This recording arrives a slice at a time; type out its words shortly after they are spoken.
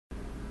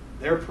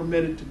they're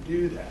permitted to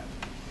do that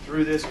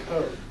through this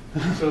code.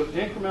 So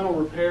incremental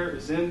repair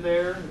is in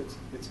there.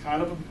 It's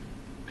kind of a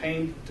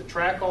pain to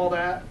track all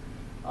that,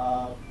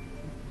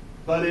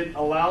 but it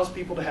allows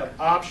people to have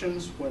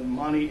options when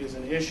money is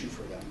an issue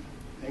for them,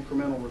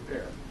 incremental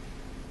repair.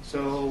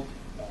 So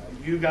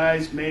you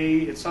guys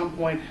may at some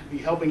point be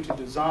helping to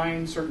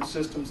design certain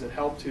systems that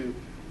help to,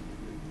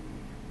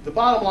 the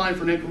bottom line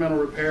for an incremental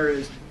repair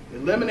is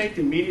eliminate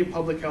the immediate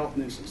public health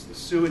nuisance, the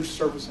sewage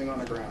surfacing on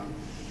the ground,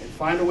 and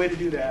find a way to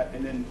do that,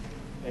 and then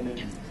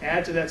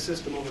add to that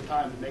system over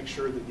time to make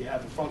sure that you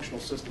have a functional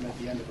system at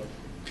the end of a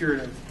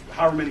period of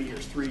however many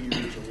years, 3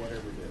 years or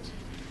whatever it is.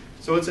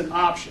 So it's an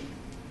option.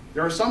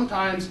 There are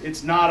sometimes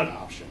it's not an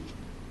option.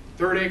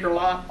 3rd acre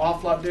lot,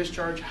 off-lot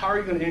discharge, how are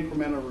you going to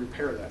incrementally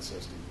repair that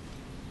system?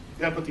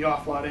 You got to put the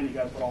off-lot in, you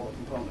got to put all the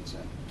components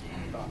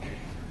in. Done.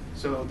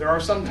 So there are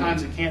some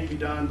times it can't be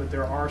done, but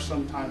there are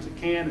some times it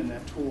can, and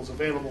that tool is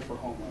available for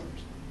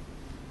homeowners.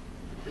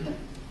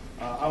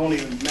 I won't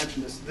even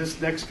mention this. This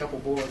next couple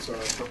bullets are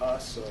for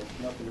us, so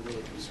nothing that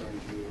really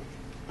concerns you.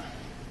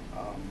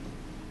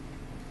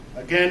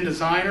 Again,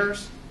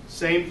 designers,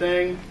 same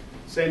thing.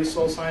 Same as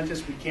soil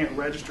scientists, we can't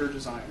register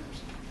designers.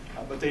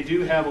 But they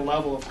do have a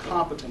level of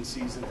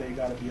competencies that they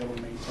got to be able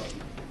to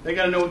maintain. They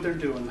got to know what they're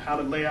doing, how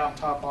to lay out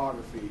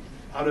topography,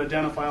 how to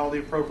identify all the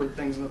appropriate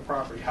things in the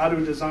property, how to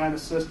design a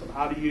system,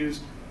 how to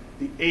use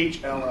the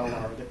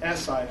HLLR, the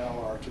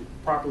SILR to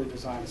properly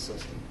design a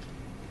system.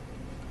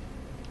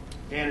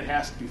 And it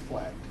has to be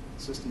flagged.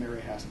 The system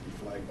area has to be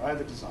flagged by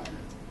the designer.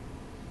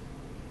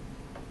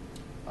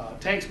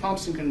 Tanks,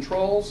 pumps, and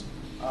controls.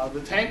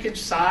 The tankage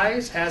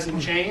size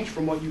hasn't changed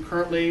from what you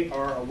currently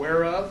are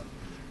aware of.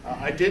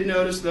 I did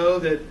notice, though,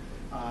 that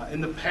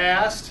in the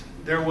past,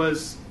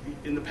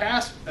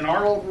 in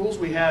our old rules,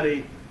 we had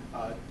a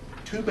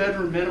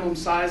 2-bedroom minimum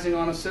sizing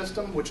on a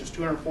system, which is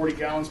 240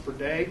 gallons per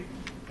day.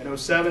 In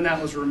 07,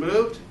 that was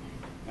removed.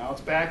 Now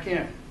it's back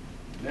in.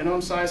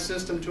 Minimum size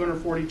system,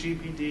 240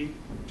 GPD,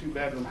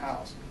 2-bedroom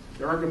house.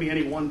 There aren't going to be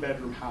any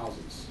 1-bedroom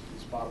houses.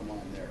 That's the bottom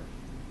line there.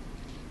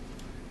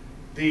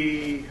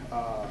 The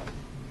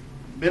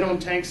minimum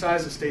tank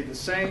size has stayed the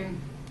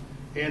same.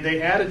 And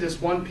they added this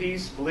one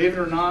piece. Believe it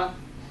or not,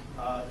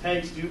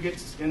 tanks do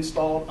get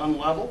installed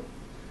unlevel.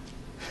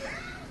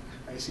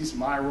 I see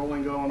some eye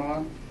rolling going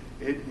on.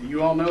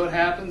 You all know it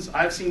happens.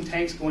 I've seen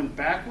tanks going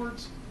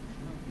backwards.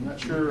 I'm not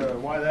sure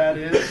why that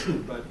is,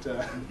 but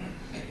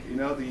you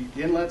know, the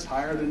inlet's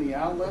higher than the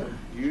outlet,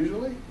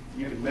 usually.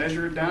 You can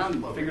measure it down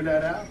and figure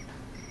that out.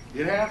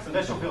 It happens.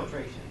 Special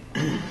filtration.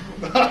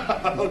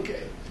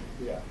 Okay,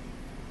 yeah.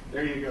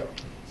 There you go.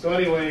 So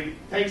anyway,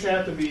 tanks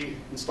have to be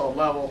installed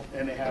level,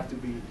 and they have to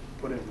be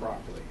put in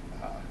properly.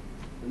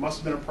 There must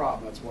have been a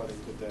problem. That's why they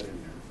put that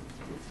in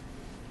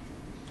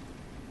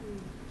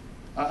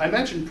there. I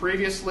mentioned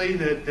previously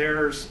that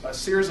there's a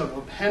series of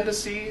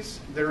appendices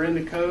that are in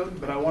the code,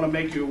 but I want to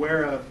make you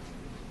aware of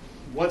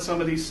what some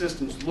of these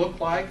systems look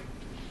like.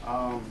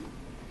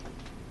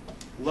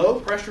 Low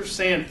pressure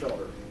sand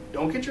filter.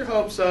 Don't get your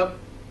hopes up.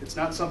 It's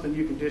not something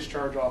you can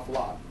discharge off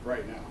lot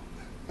right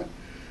now.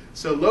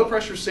 So low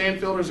pressure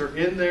sand filters are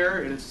in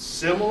there, and it's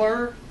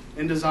similar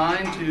in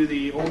design to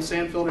the old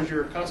sand filters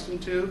you're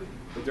accustomed to,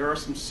 but there are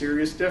some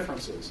serious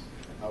differences.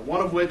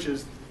 One of which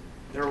is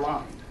they're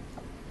lined.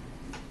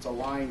 It's a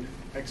lined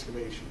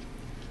excavation.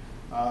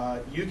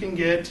 You can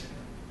get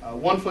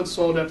 1-foot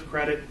soil depth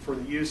credit for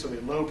the use of a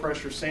low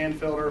pressure sand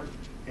filter,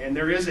 and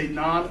there is a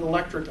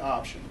non-electric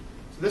option.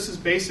 So this is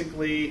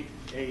basically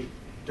a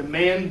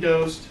demand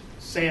dosed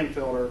sand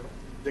filter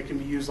that can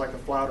be used like a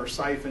flout or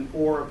siphon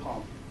or a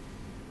pump.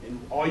 And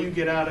all you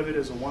get out of it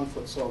is a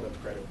 1-foot soil depth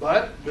credit.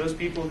 But those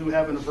people who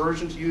have an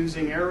aversion to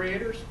using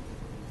aerators,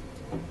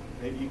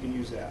 maybe you can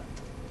use that.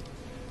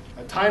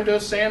 A time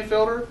dose sand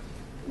filter,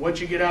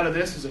 what you get out of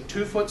this is a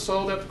 2-foot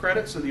soil depth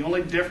credit. So the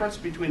only difference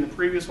between the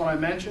previous one I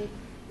mentioned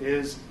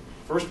is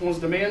first one's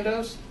demand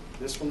dose,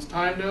 this one's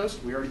time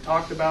dose. We already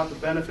talked about the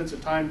benefits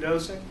of time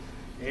dosing,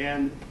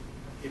 and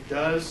it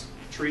does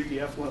treat the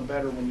effluent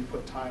better when you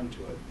put time to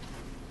it.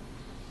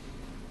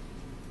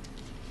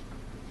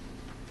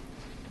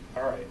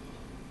 All right,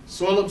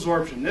 soil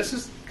absorption. This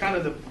is kind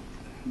of the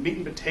meat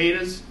and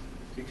potatoes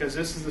because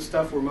this is the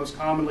stuff we're most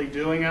commonly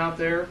doing out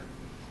there.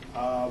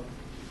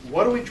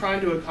 What are we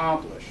trying to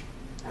accomplish?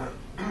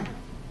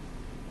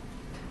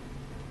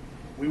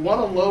 We want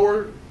to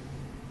lower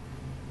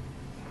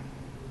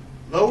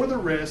the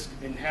risk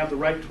and have the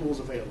right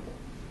tools available.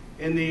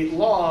 In the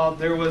law,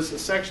 there was a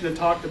section that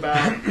talked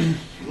about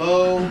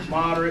low,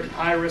 moderate,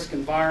 high-risk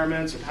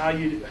environments and how do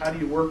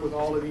you work with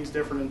all of these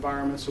different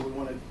environments. So we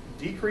want to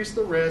decrease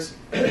the risk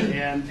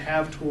and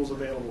have tools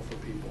available for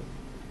people.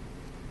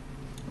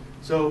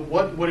 So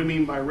what do you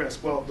mean by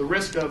risk? Well, the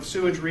risk of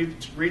sewage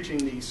reaching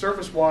the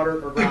surface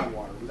water or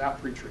groundwater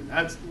without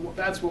pre-treatment.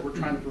 That's what we're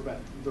trying to prevent,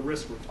 the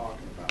risk we're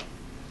talking about.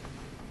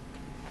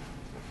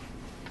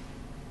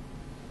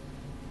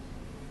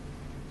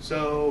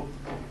 So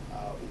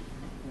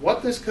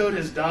what this code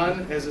has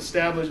done is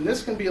established, and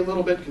this can be a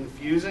little bit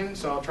confusing,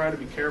 so I'll try to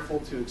be careful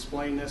to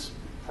explain this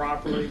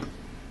properly.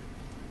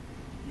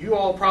 you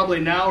all probably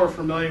now are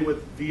familiar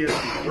with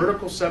VSD,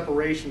 vertical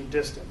separation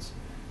distance.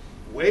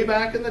 Way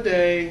back in the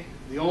day,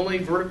 the only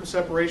vertical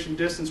separation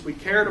distance we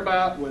cared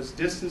about was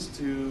distance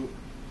to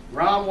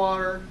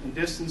groundwater and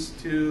distance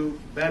to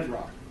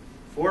bedrock,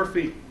 4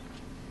 feet.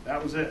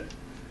 That was it.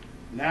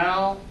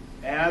 Now,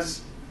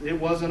 as it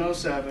was in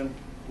 '07,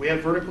 we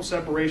have vertical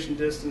separation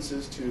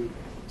distances to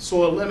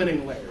soil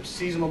limiting layers,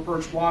 seasonal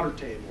perched water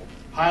table,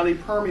 highly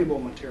permeable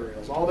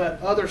materials, all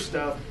that other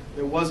stuff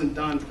that wasn't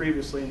done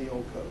previously in the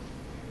old code.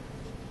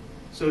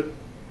 So,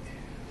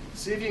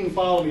 see if you can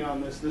follow me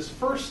on this. This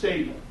first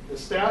statement,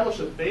 establish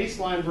a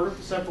baseline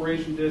vertical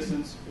separation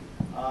distance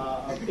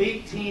of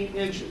 18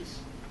 inches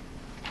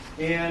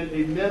and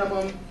a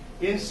minimum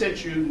in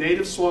situ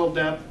native soil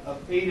depth of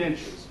 8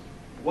 inches.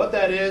 What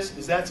that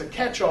is that's a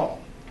catch-all.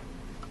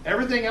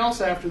 Everything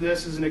else after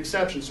this is an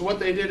exception. So what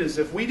they did is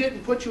if we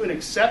didn't put you an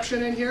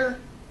exception in here,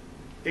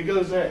 it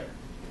goes there.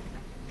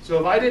 So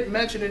if I didn't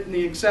mention it in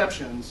the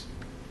exceptions,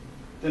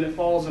 then it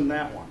falls in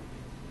that one.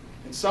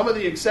 And some of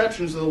the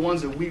exceptions are the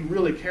ones that we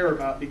really care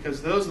about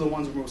because those are the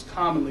ones we're most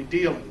commonly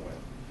dealing with.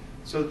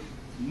 So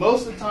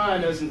most of the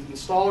time as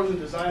installers and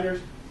designers,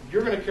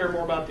 you're going to care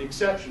more about the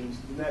exceptions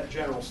than that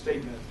general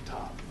statement at the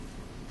top.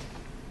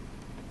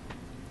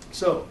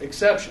 So,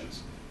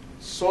 exceptions.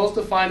 Soils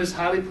defined as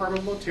highly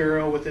permeable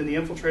material within the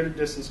infiltrated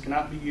distance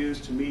cannot be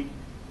used to meet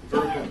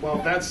vertical.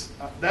 Well, that's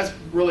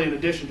really in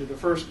addition to the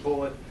first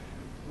bullet.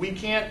 We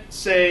can't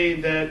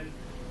say that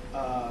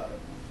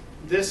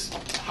this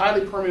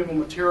highly permeable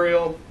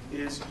material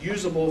is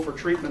usable for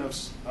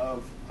treatment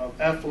of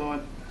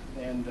effluent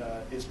and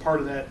is part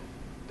of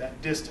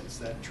that distance,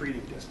 that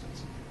treating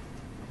distance.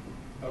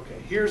 Okay,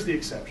 here's the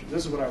exception.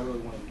 This is what I really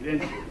want to get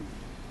into.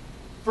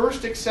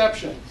 First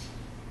exceptions.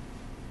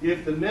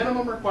 If the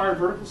minimum required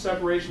vertical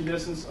separation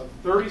distance of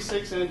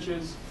 36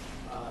 inches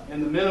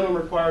and the minimum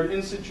required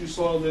in situ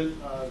soil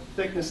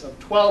thickness of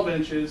 12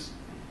 inches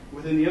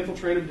within the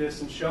infiltrative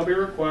distance shall be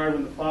required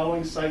when the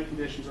following site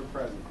conditions are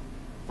present: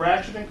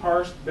 fractured and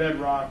karst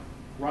bedrock,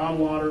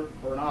 groundwater,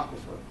 or an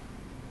aquifer.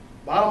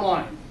 Bottom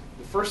line,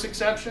 the first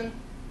exception,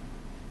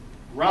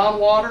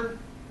 groundwater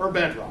or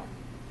bedrock.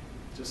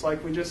 Just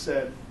like we just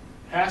said,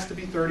 has to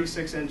be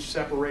 36-inch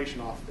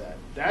separation off of that.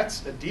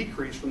 That's a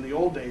decrease from the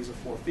old days of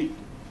 4 feet.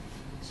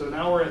 So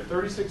now we're at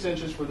 36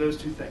 inches for those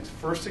two things.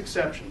 First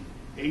exception,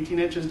 18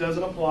 inches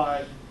doesn't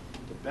apply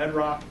to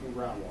bedrock and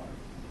groundwater.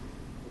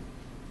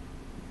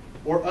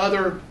 Or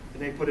other,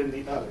 and they put in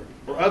the other,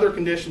 or other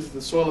conditions that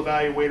the soil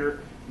evaluator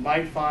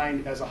might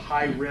find as a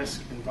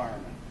high-risk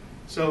environment.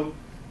 So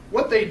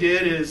what they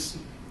did is,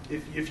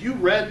 if you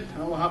read, I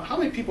don't know how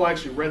many people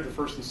actually read the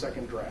first and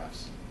second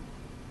drafts?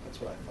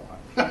 That's what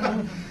I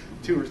thought.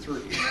 2 or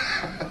 3.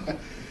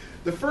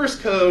 The first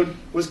code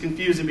was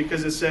confusing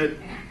because it said,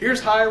 here's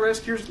high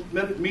risk, here's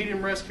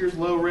medium risk, here's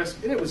low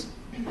risk, and it was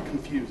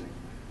confusing.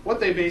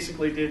 What they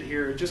basically did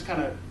here, just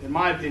kind of, in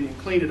my opinion,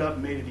 cleaned it up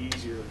and made it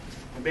easier,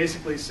 and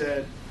basically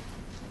said,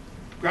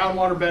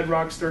 groundwater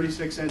bedrock's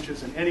 36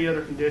 inches and any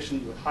other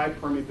condition with high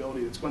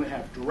permeability that's going to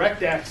have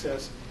direct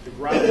access to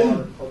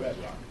groundwater or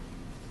bedrock.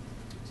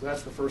 So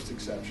that's the first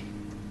exception.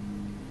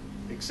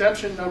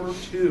 Exception number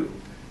 2,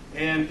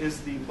 and is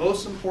the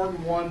most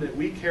important one that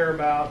we care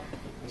about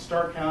in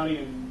Stark County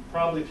and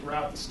probably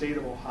throughout the state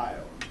of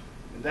Ohio.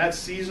 And that's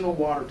seasonal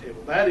water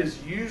table. That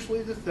is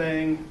usually the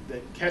thing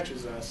that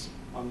catches us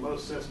on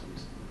most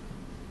systems.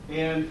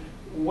 And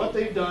what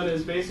they've done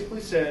is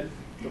basically said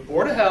the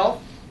Board of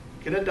Health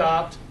can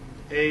adopt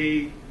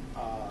a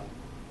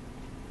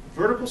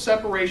vertical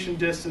separation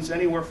distance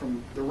anywhere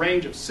from the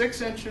range of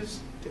 6 inches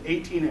to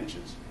 18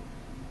 inches.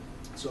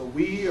 So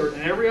we, or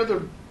every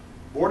other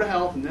Board of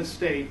Health in this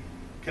state,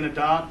 can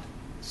adopt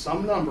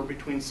some number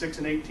between 6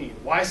 and 18.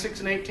 Why 6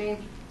 and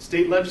 18?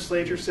 State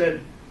legislature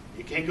said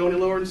you can't go any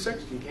lower than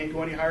 6, you can't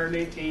go any higher than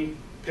 18,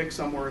 pick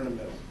somewhere in the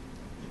middle.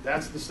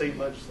 That's the state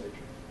legislature.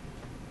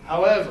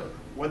 However,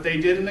 what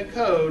they did in the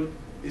code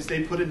is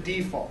they put a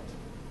default.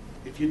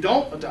 If you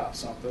don't adopt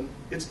something,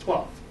 it's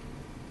 12.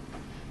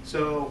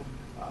 So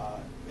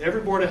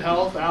every Board of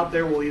Health out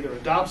there will either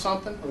adopt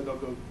something or they'll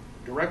go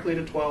directly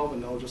to 12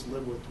 and they'll just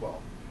live with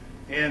 12.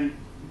 And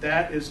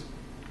that is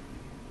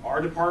our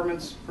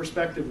department's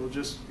perspective. Will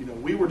just,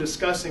 we were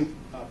discussing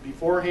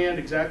beforehand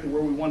exactly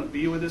where we want to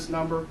be with this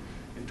number,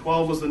 and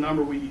 12 was the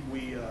number we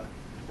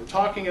were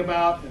talking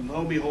about, and lo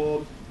and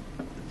behold,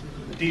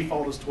 the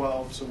default is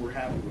 12, so we're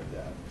happy with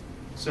that.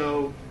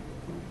 So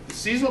the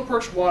seasonal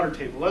perched water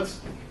table,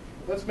 let's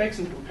make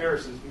some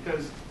comparisons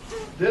because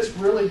this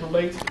really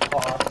relates to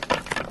cost.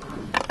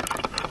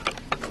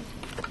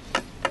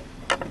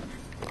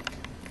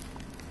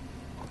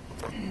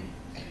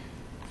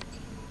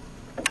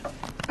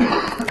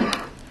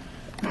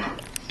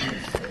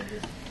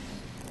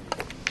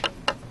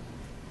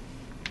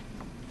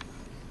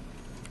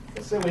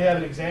 Say we have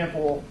an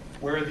example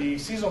where the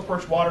seasonal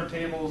perched water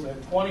table is at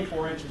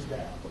 24 inches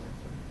down.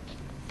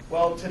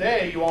 Well,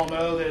 today you all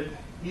know that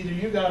either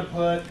you got to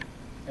put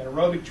an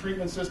aerobic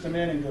treatment system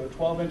in and go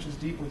 12 inches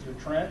deep with your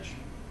trench.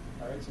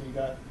 All right, so you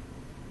got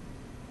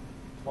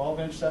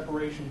 12-inch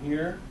separation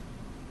here.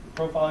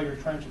 profile of your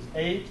trench is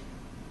 8.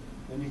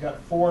 Then you've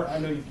got 4, I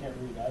know you can't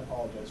read, I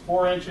apologize,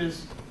 4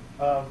 inches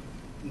of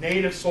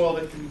native soil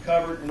that can be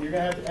covered, and you're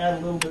going to have to add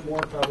a little bit more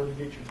cover to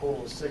get your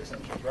total of 6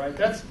 inches, right?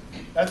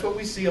 That's what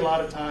we see a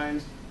lot of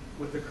times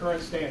with the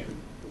current standard.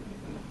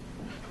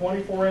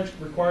 24-inch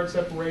required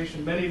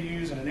separation. Many of you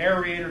use an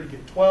aerator to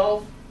get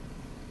 12,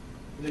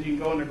 and then you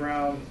can go in the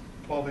ground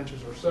 12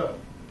 inches or so.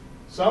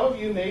 Some of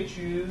you may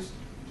choose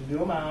to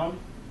do a mound,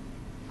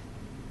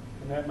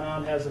 and that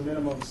mound has a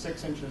minimum of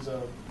 6 inches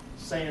of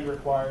sand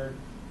required.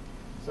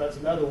 So that's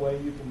another way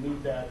you can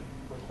meet that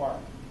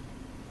requirement.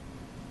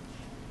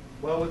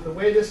 Well, with the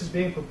way this is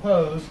being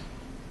proposed,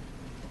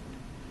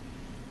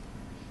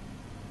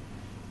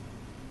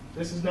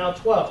 this is now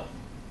 12.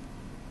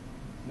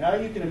 Now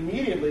you can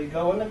immediately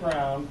go in the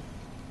ground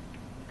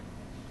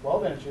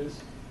 12 inches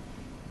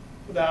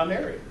without an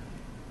aerator.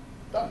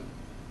 Done.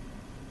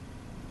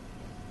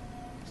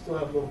 Still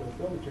have a little bit of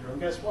fill material.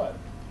 And guess what?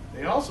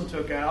 They also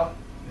took out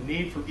the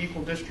need for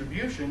equal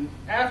distribution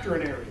after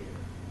an aerator.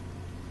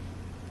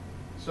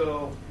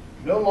 So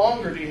no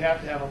longer do you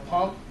have to have a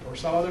pump or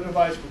some other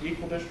device for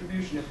equal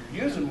distribution if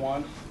you're using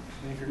one.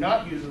 And if you're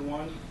not using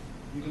one,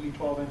 you can be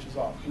 12 inches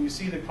off. Can you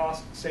see the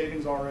cost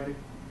savings already?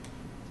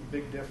 It's a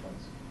big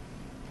difference.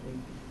 I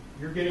mean,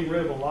 you're getting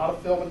rid of a lot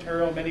of fill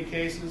material in many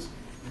cases.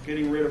 You're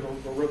getting rid of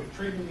aerobic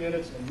treatment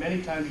units, and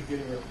many times you're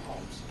getting rid of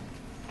pumps.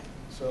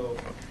 So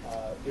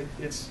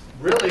it's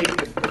really,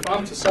 if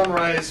I'm to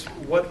summarize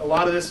what a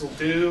lot of this will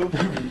do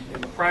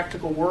in the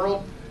practical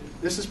world,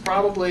 this is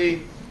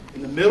probably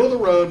in the middle of the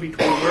road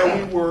between where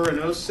we were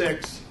in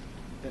 06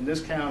 in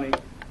this county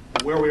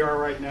and where we are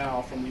right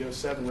now from the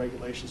 07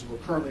 regulations we're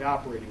currently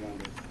operating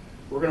under.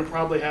 We're going to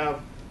probably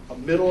have a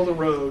middle of the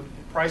road.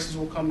 Prices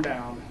will come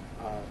down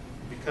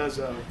because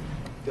of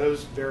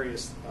those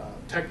various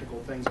technical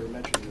things that are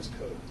mentioned in this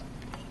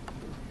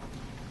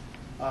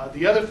code.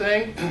 The other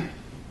thing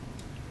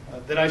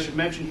that I should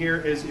mention here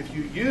is if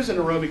you use an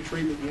aerobic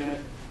treatment unit,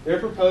 they're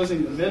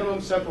proposing the minimum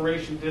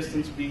separation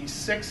distance be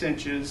 6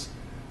 inches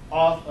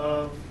off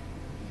of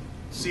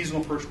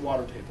seasonal perched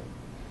water table.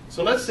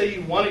 So let's say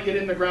you want to get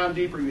in the ground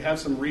deeper, you have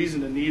some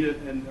reason to need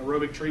an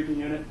aerobic treatment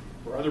unit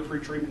or other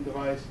pre-treatment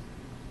device,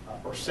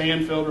 or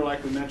sand filter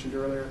like we mentioned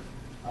earlier.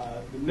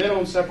 The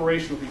minimum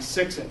separation will be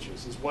 6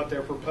 inches is what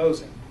they're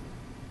proposing.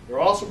 They're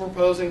also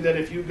proposing that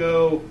if you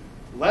go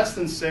less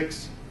than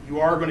 6, you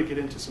are going to get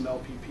into some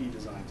LPP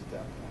designs at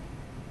that point.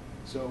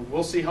 So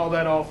we'll see how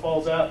that all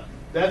falls out.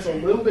 That's a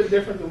little bit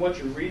different than what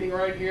you're reading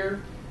right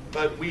here,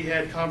 but we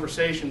had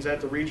conversations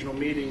at the regional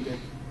meeting that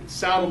it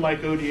sounded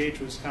like ODH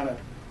was kind of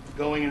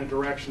going in a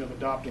direction of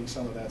adopting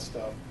some of that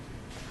stuff.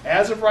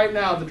 As of right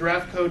now, the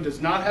draft code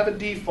does not have a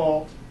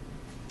default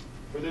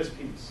for this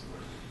piece,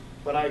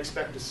 but I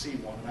expect to see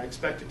one, and I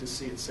expect it to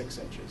see it 6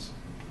 inches.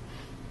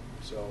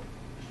 So,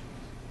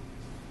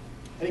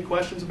 any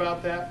questions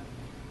about that?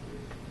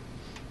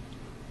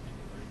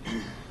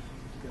 Yeah,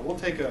 we'll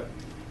take a,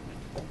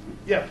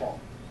 yeah, Paul.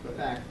 Go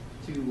back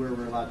to where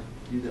we're allowed to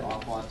do the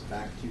offlots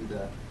back to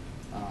the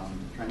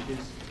trenches.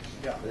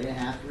 Yeah. Are they gonna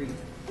have to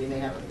they may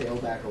have to fail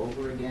back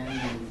over again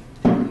in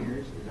 10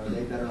 years. Are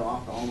they better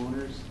off, the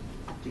homeowners,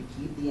 to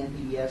keep the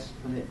NPDES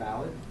permit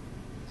valid?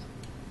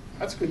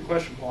 That's a good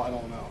question, Paul. I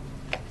don't know.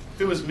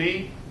 If it was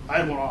me,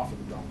 I'd want off of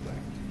the dump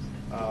thing.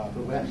 But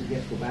what happens if you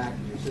have to go back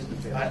and your system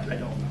fails? I don't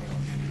know.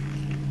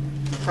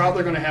 You're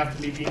probably going to have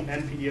to meet the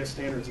NPDES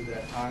standards at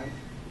that time.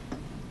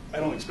 I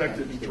don't expect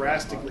it to be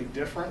drastically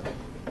different,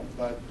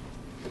 but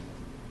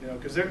you know,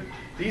 because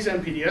these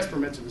NPDES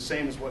permits are the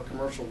same as what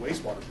commercial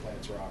wastewater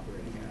plants are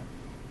operating at.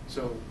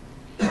 So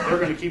they're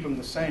going to keep them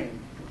the same.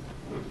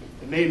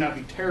 It may not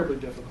be terribly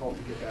difficult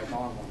to get back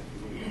on one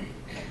if you need it.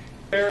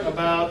 There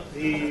about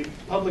the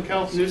public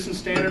health nuisance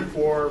standard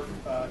for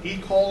E.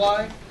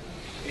 coli,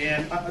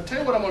 and I'll tell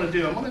you what I'm going to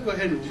do. I'm going to go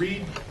ahead and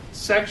read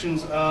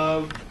sections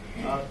of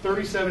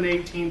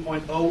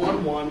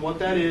 3718.011. What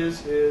that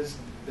is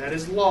that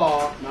is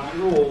law, not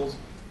rules,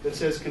 that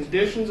says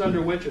conditions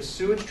under which a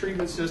sewage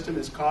treatment system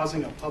is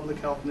causing a public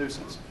health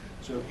nuisance.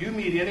 So if you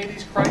meet any of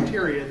these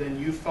criteria, then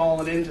you've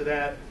fallen into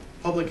that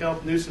public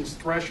health nuisance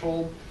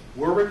threshold.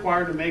 We're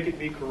required to make it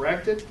be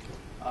corrected.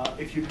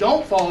 If you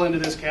don't fall into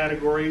this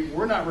category,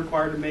 we're not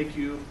required to make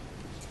you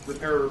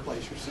repair or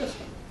replace your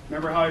system.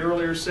 Remember how I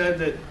earlier said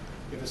that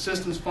if a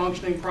system's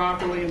functioning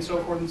properly and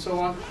so forth and so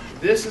on,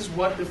 this is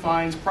what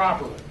defines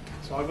properly.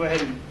 So I'll go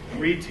ahead and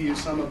read to you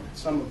some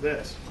of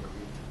this.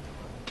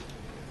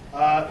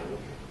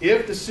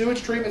 If the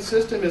sewage treatment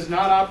system is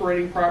not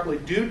operating properly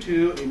due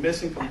to a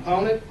missing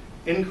component,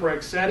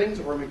 incorrect settings,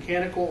 or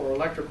mechanical or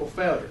electrical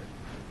failure,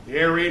 the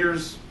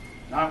aerator's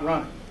not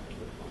running.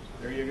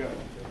 There you go.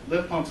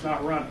 Lift pump's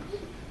not running.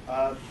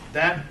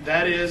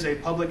 That is a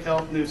public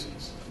health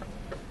nuisance.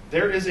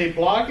 There is a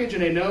blockage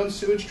in a known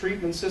sewage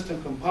treatment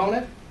system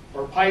component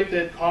or pipe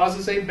that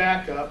causes a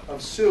backup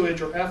of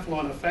sewage or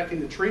effluent affecting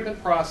the treatment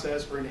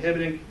process or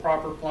inhibiting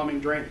proper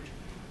plumbing drainage.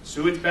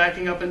 Sewage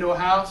backing up into a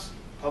house,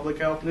 public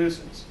health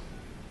nuisance,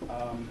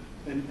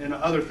 and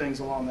other things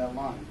along that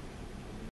line.